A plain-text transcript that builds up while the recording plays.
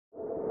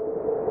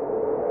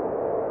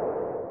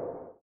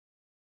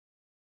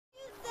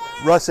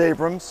Russ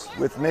Abrams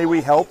with May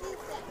We Help,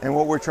 and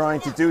what we're trying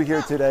to do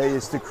here today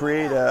is to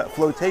create a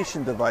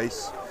flotation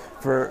device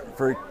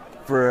for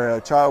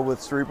a child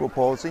with cerebral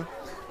palsy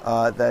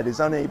that is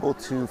unable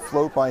to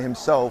float by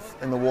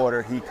himself in the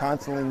water. He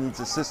constantly needs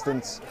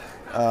assistance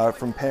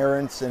from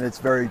parents, and it's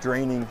very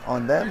draining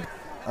on them,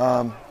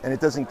 and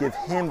it doesn't give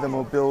him the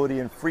mobility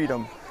and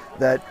freedom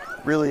that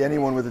really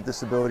anyone with a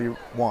disability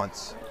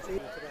wants.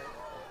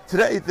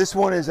 Today, this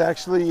one is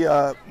actually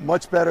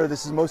much better.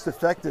 This is the most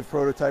effective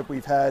prototype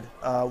we've had.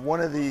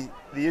 One of the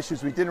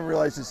issues we didn't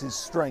realize is his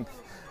strength.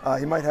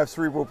 He might have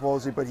cerebral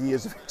palsy, but he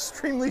is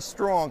extremely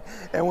strong.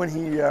 And when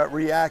he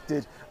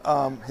reacted,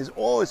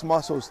 all his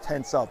muscles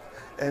tense up.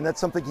 And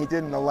that's something he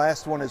did in the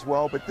last one as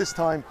well. But this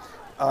time,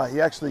 he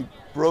actually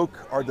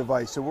broke our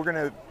device. So we're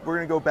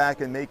gonna go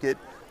back and make it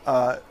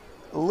a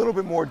little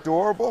bit more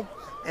durable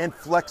and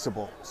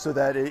flexible, so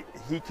that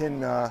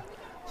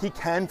he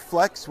can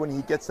flex when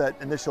he gets that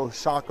initial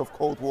shock of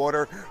cold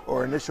water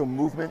or initial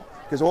movement,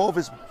 because all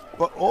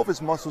of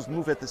his muscles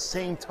move at the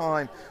same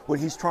time when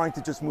he's trying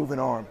to just move an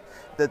arm.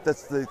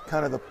 That's the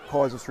kind of the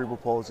cause of cerebral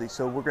palsy.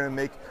 So we're going to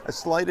make a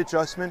slight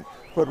adjustment,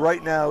 but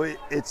right now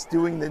it's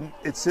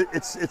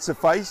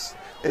suffice.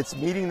 It's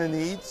meeting the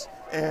needs,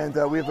 and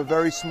we have a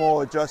very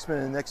small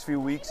adjustment in the next few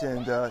weeks,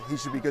 and he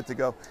should be good to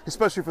go.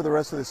 Especially for the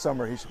rest of the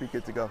summer, he should be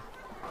good to go.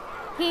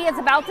 He is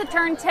about to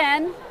turn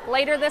 10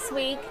 later this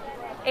week.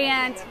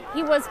 And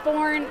he was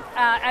born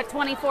at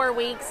 24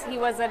 weeks. He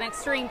was an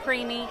extreme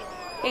preemie,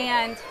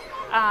 and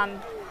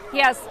he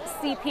has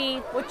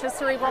CP, which is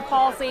cerebral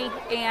palsy,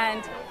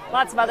 and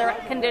lots of other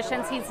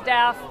conditions. He's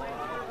deaf,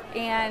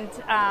 and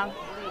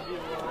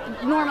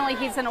normally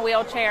he's in a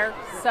wheelchair.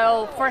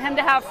 So for him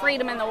to have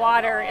freedom in the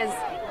water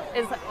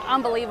is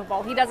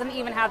unbelievable. He doesn't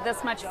even have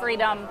this much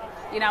freedom,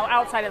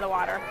 outside of the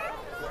water.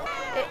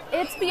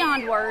 It's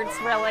beyond words,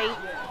 really.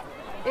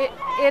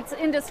 It's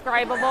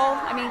indescribable.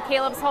 I mean,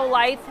 Caleb's whole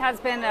life has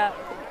been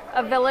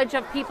a village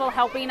of people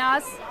helping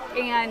us,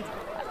 and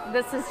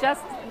this is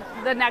just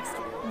the next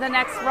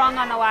rung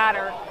on the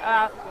ladder.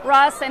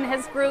 Russ and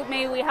his group,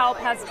 May We Help,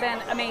 has been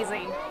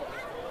amazing.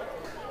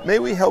 May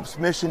We Help's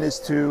mission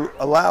is to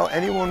allow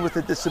anyone with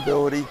a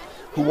disability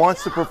who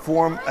wants to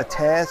perform a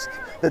task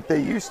that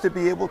they used to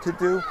be able to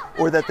do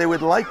or that they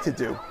would like to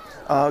do.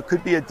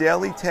 Could be a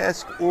daily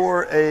task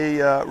or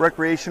a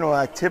recreational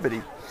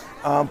activity.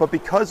 But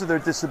because of their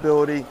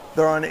disability,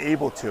 they're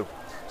unable to.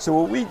 So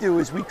what we do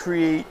is we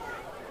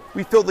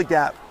fill the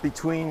gap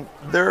between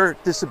their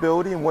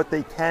disability and what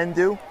they can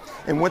do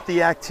and what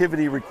the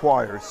activity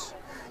requires.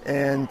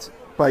 And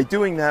by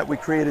doing that, we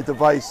create a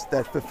device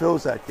that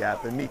fulfills that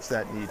gap and meets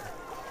that need.